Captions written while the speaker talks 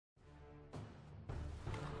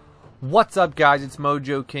What's up, guys? It's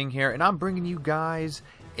Mojo King here, and I'm bringing you guys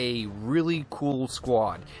a really cool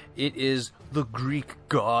squad. It is the Greek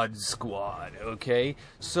God squad, okay?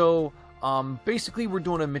 So, basically we're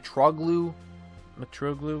doing a Mitroglou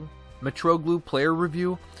player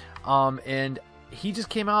review, and he just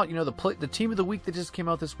came out. You know, the team of the week that just came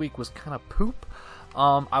out this week was kind of poop.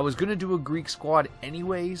 I was gonna do a Greek squad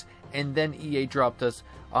anyways, and then EA dropped us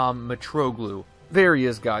Mitroglou. There he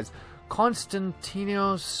is, guys.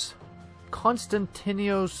 Konstantinos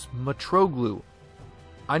Mitroglou.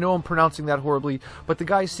 I know I'm pronouncing that horribly, but the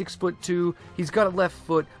guy's 6'2". He's got a left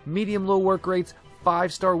foot, medium low work rates,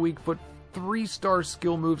 5-star weak foot, 3-star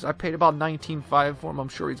skill moves. I paid about 19.5 for him. I'm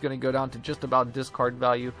sure he's going to go down to just about discard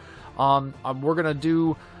value. We're going to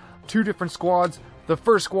do two different squads. The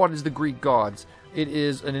first squad is the Greek Gods. It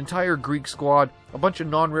is an entire Greek squad, a bunch of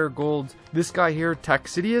non-rare golds. This guy here,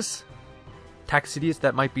 Taxidius,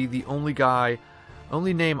 that might be the only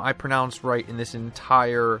name I pronounced right in this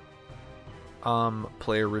entire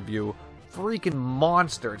player review. Freaking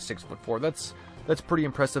monster at 6'4". That's pretty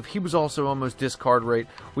impressive. He was also almost discard rate.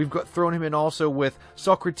 We've thrown him in also with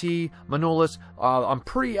Socrates, Manolis. I'm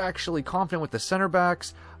pretty actually confident with the center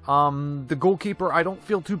backs. The goalkeeper I don't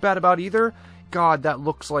feel too bad about either. God, that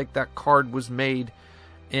looks like that card was made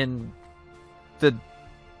in the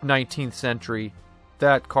 19th century.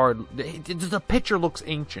 That card, the picture looks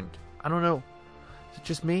ancient. I don't know. Is it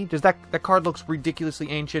just me? That card looks ridiculously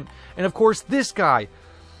ancient. And of course, this guy,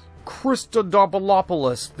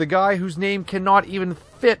 Christodoulos, the guy whose name cannot even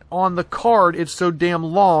fit on the card. It's so damn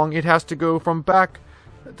long, it has to go from back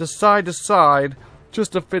to side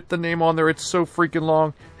just to fit the name on there. It's so freaking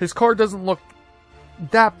long. His card doesn't look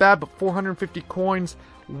that bad, but 450 coins.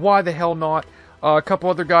 Why the hell not? A couple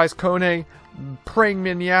other guys, Kone, Praying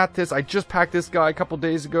Miniatis. I just packed this guy a couple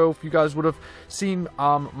days ago. If you guys would have seen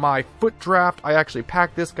my foot draft, I actually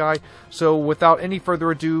packed this guy. So without any further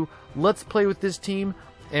ado, let's play with this team,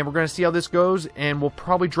 and we're going to see how this goes, and we'll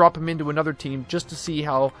probably drop him into another team just to see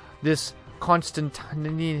how this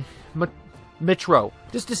Konstantinos Mitro,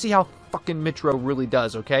 just to see how fucking Mitro really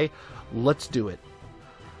does, okay? Let's do it.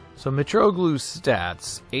 So Mitroglou's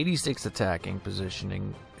stats: 86 attacking,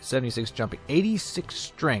 positioning, 76 jumping, 86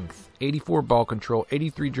 strength, 84 ball control,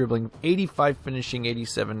 83 dribbling, 85 finishing,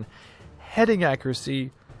 87 heading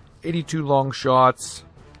accuracy, 82 long shots,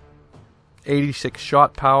 86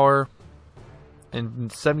 shot power,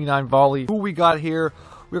 and 79 volley. Who we got here?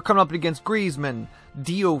 We're coming up against Griezmann,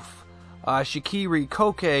 Diouf, Shaqiri,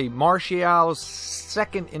 Koke, Martial,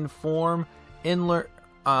 second in form, Inler,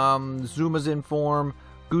 Zuma's in form,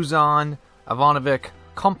 Guzan, Ivanovic,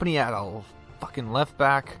 Company at a fucking left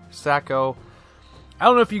back, Sacco. I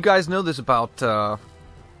don't know if you guys know this about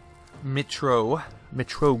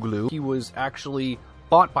Mitroglou. He was actually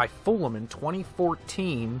bought by Fulham in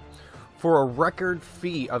 2014 for a record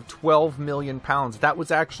fee of £12 million. That was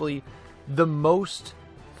actually the most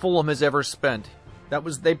Fulham has ever spent. That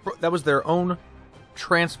was their own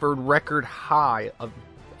transferred record high of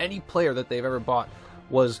any player that they've ever bought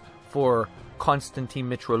was for Konstantinos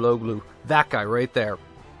Mitroglou. That guy right there.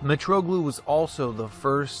 Mitroglou was also the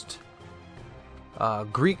first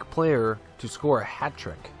Greek player to score a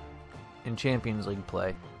hat-trick in Champions League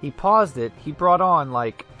play. He paused it. He brought on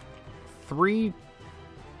like 3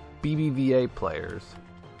 BBVA players.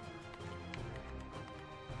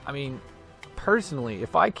 I mean, personally,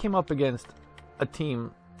 if I came up against a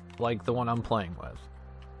team like the one I'm playing with,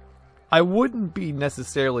 I wouldn't be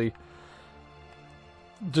necessarily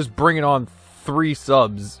just bringing on 3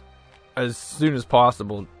 subs as soon as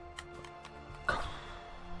possible.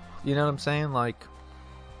 You know what I'm saying? Like,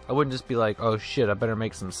 I wouldn't just be like, oh shit, I better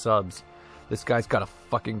make some subs. This guy's got a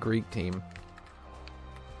fucking Greek team.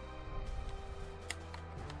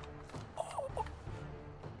 Oh,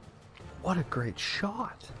 what a great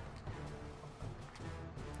shot.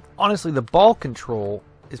 Honestly, the ball control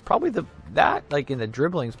is probably like in the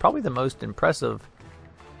dribbling, is probably the most impressive.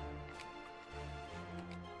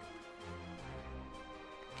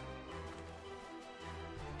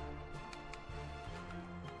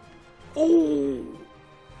 Oh!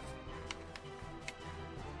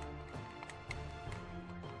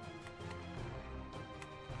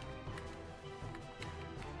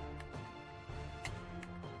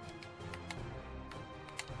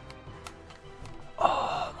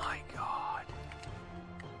 Oh my God.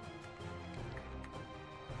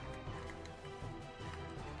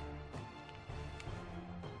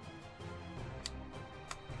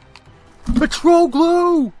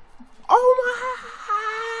 Mitroglou! Oh my!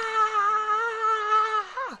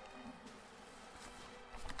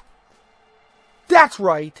 That's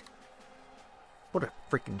right! What a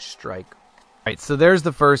freaking strike. Alright, so there's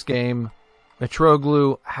the first game.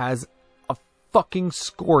 Mitroglou has a fucking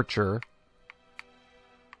scorcher.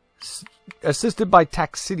 Assisted by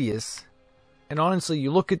Taxidius. And honestly,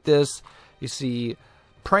 you look at this, you see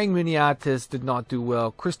Praying Miniatis did not do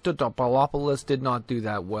well. Christodopoulos did not do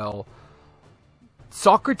that well.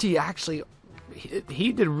 Socrates actually,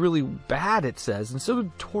 he did really bad, it says. And so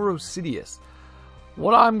did Torosidius.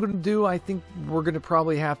 What I'm going to do, I think we're going to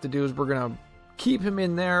probably have to do is we're going to keep him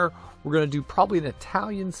in there. We're going to do probably an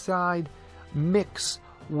Italian side mix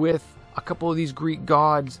with a couple of these Greek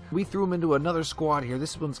gods. We threw him into another squad here.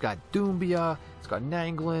 This one's got Doumbia, it's got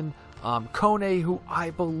Nanglin, Kone, who I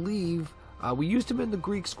believe we used him in the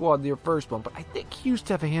Greek squad, the first one, but I think he used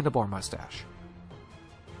to have a handlebar mustache.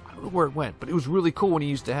 I don't know where it went, but it was really cool when he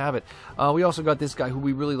used to have it. We also got this guy who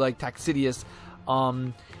we really like, Taxidius,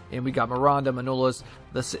 and we got Miranda, Manolis,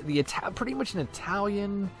 pretty much an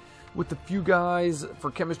Italian with a few guys. For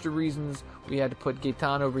chemistry reasons, we had to put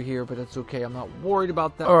Gaetan over here, but that's okay. I'm not worried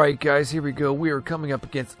about that. All right, guys, here we go. We are coming up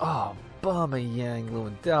against, Aubameyang,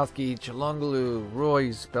 Lewandowski, Çalhanoğlu,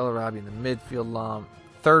 Royce, Bellarabi in the midfield.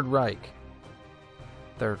 Third Reich.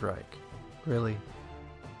 Third Reich. Really?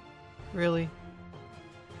 Really?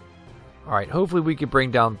 All right, hopefully we can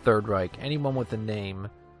bring down Third Reich. Anyone with a name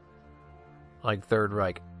like Third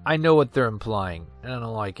Reich. I know what they're implying, and I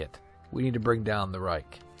don't like it. We need to bring down the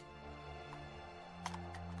Reich.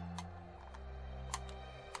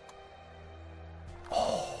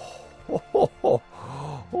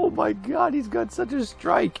 Oh my god, he's got such a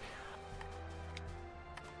strike.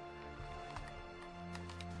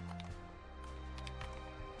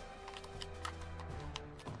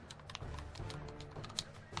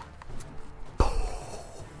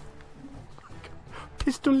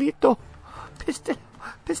 Pistolito.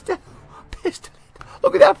 Pistolito.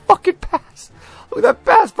 Look at that fucking pass. Look at that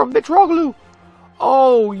pass from Mitroglou.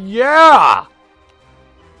 Oh, yeah.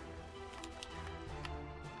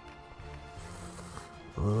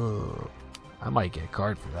 I might get a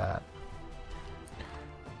card for that.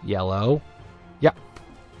 Yellow. Yep.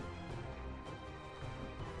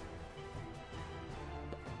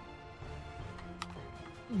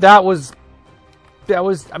 That was,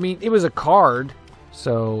 I mean, it was a card.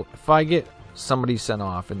 So if I get somebody sent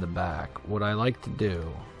off in the back, what I like to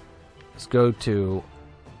do is go to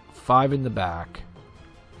 5 in the back.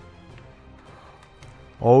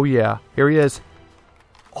 Oh yeah, here he is.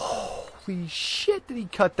 Holy shit, did he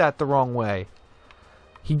cut that the wrong way?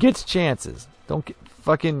 He gets chances. Don't get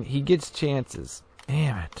fucking, he gets chances.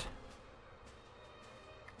 Damn it.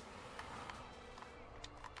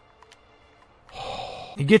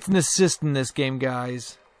 He gets an assist in this game,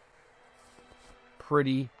 guys.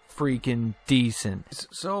 Pretty freaking decent.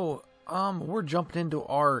 So, we're jumping into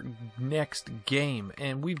our next game,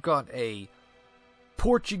 and we've got a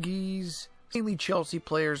Portuguese, mainly Chelsea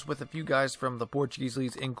players with a few guys from the Portuguese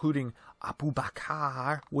leagues, including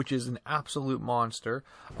Abubakar, which is an absolute monster.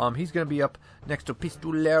 He's going to be up next to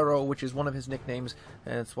Pistolero, which is one of his nicknames,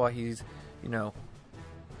 and that's why he's, you know,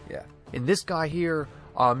 yeah. And this guy here,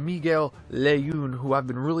 Miguel Leun, who I've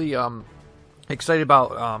been really excited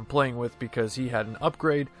about playing with because he had an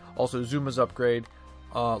upgrade, also Zuma's upgrade.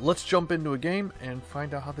 Let's jump into a game and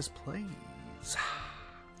find out how this plays.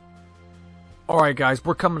 Alright guys,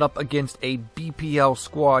 we're coming up against a BPL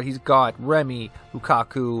squad. He's got Remy,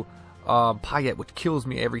 Lukaku, Payet, which kills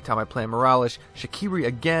me every time I play Morales, Shaqiri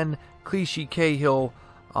again, Clichy, Cahill,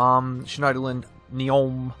 Schneiderlin,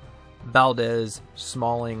 Neom, Valdez,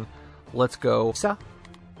 Smalling. Let's go. Misa,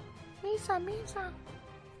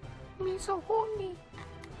 honey.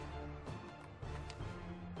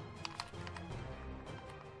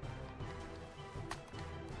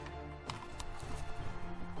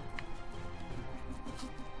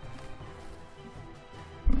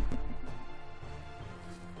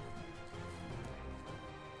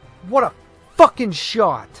 What a fucking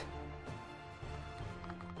shot!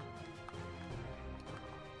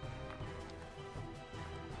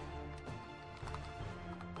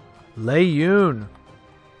 Leun.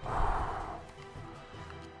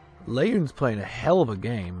 Leun's playing a hell of a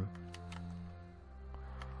game.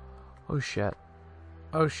 Oh shit.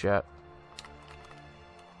 Oh shit.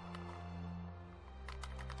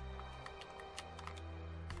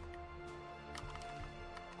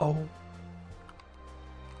 Oh.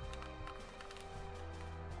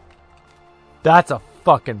 That's a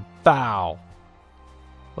fucking foul.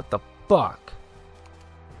 What the fuck?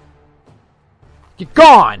 You're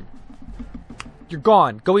gone! You're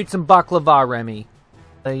gone. Go eat some baklava, Remy.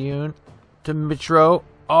 Leun to Mitro.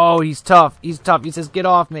 Oh, he's tough. He's tough. He says, get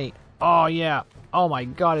off me. Oh, yeah. Oh, my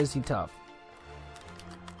God, is he tough.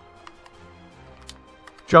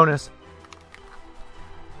 Jonas.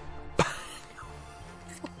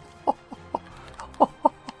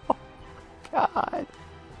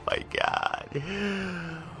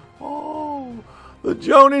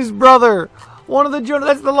 Jonas brother. One of the Jonas.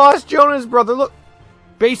 That's the lost Jonas brother. Look.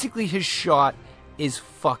 Basically, his shot is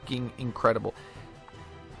fucking incredible.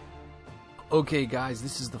 Okay, guys,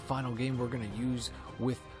 this is the final game we're going to use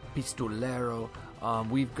with Pistolero.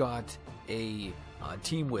 We've got a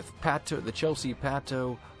team with Pato, the Chelsea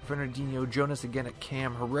Pato, Fernandinho, Jonas again at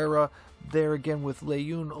Cam, Herrera there again with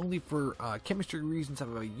Layun. Only for chemistry reasons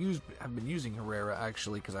I've been using Herrera,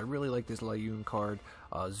 actually, because I really like this Layun card.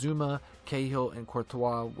 Zuma, Cahill, and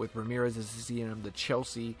Courtois with Ramirez as CM, the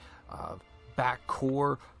Chelsea back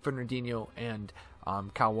core, Fernandinho and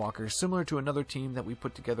Kyle Walker, similar to another team that we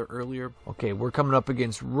put together earlier. Okay, we're coming up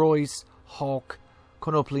against Royce, Hulk,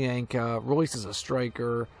 Konoplyanka. Royce is a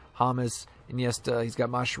striker. James, Iniesta. He's got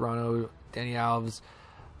Mascherano, Dani Alves,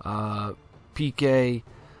 Piqué,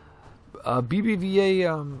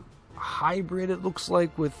 BBVA hybrid. It looks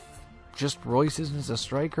like with just Royce as a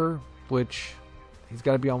striker, which he's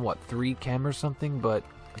got to be on what, 3 chem or something. But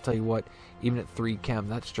I'll tell you what, even at 3 chem,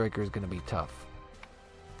 that striker is going to be tough.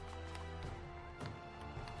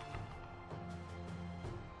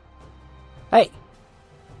 Hey!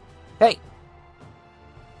 Hey!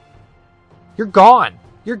 You're gone!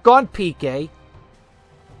 You're gone, Piqué!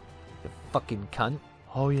 You fucking cunt.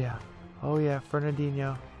 Oh yeah. Oh yeah,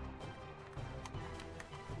 Fernandinho.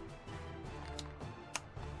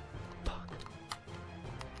 Fuck.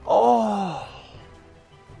 Oh!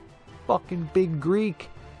 Fucking big Greek.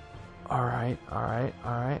 Alright, alright,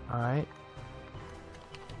 alright, alright.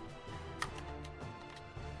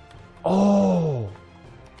 Oh!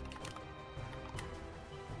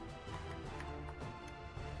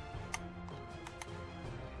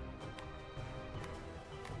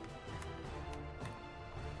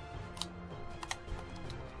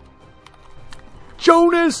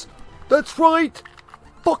 Jonas! That's right!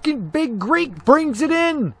 Fucking big Greek brings it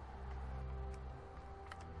in!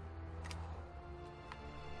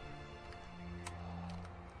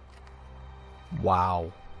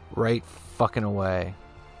 Wow. Right fucking away.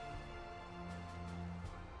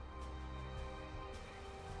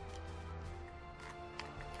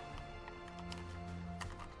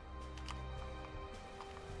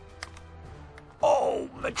 Oh,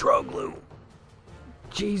 Mitroglou!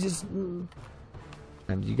 Jesus.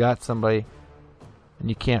 And you got somebody, and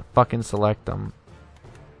you can't fucking select them.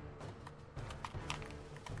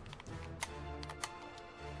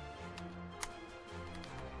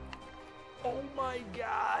 Oh my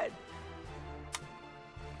god!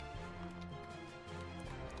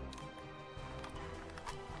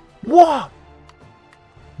 What?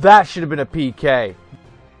 That should have been a PK.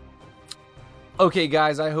 Okay,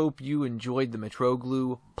 guys, I hope you enjoyed the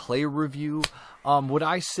Mitroglou player review. Would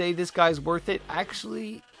I say this guy's worth it?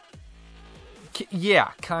 Actually, yeah,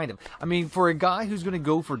 kind of. I mean, for a guy who's going to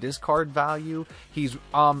go for discard value, he's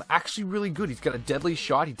actually really good. He's got a deadly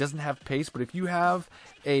shot. He doesn't have pace, but if you have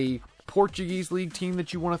a Portuguese league team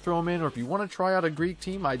that you want to throw him in, or if you want to try out a Greek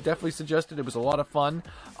team, I definitely suggest it. It was a lot of fun.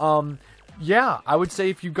 Yeah, I would say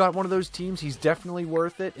if you've got one of those teams, he's definitely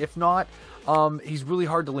worth it. If not, he's really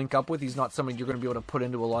hard to link up with. He's not someone you're going to be able to put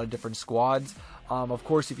into a lot of different squads. Of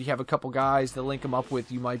course, if you have a couple guys to link him up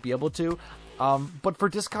with, you might be able to. But for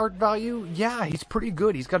discard value, yeah, he's pretty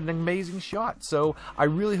good. He's got an amazing shot. So I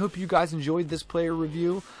really hope you guys enjoyed this player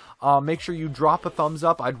review. Make sure you drop a thumbs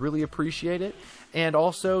up. I'd really appreciate it. And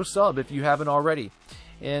also sub if you haven't already.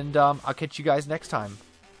 And I'll catch you guys next time.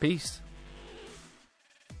 Peace.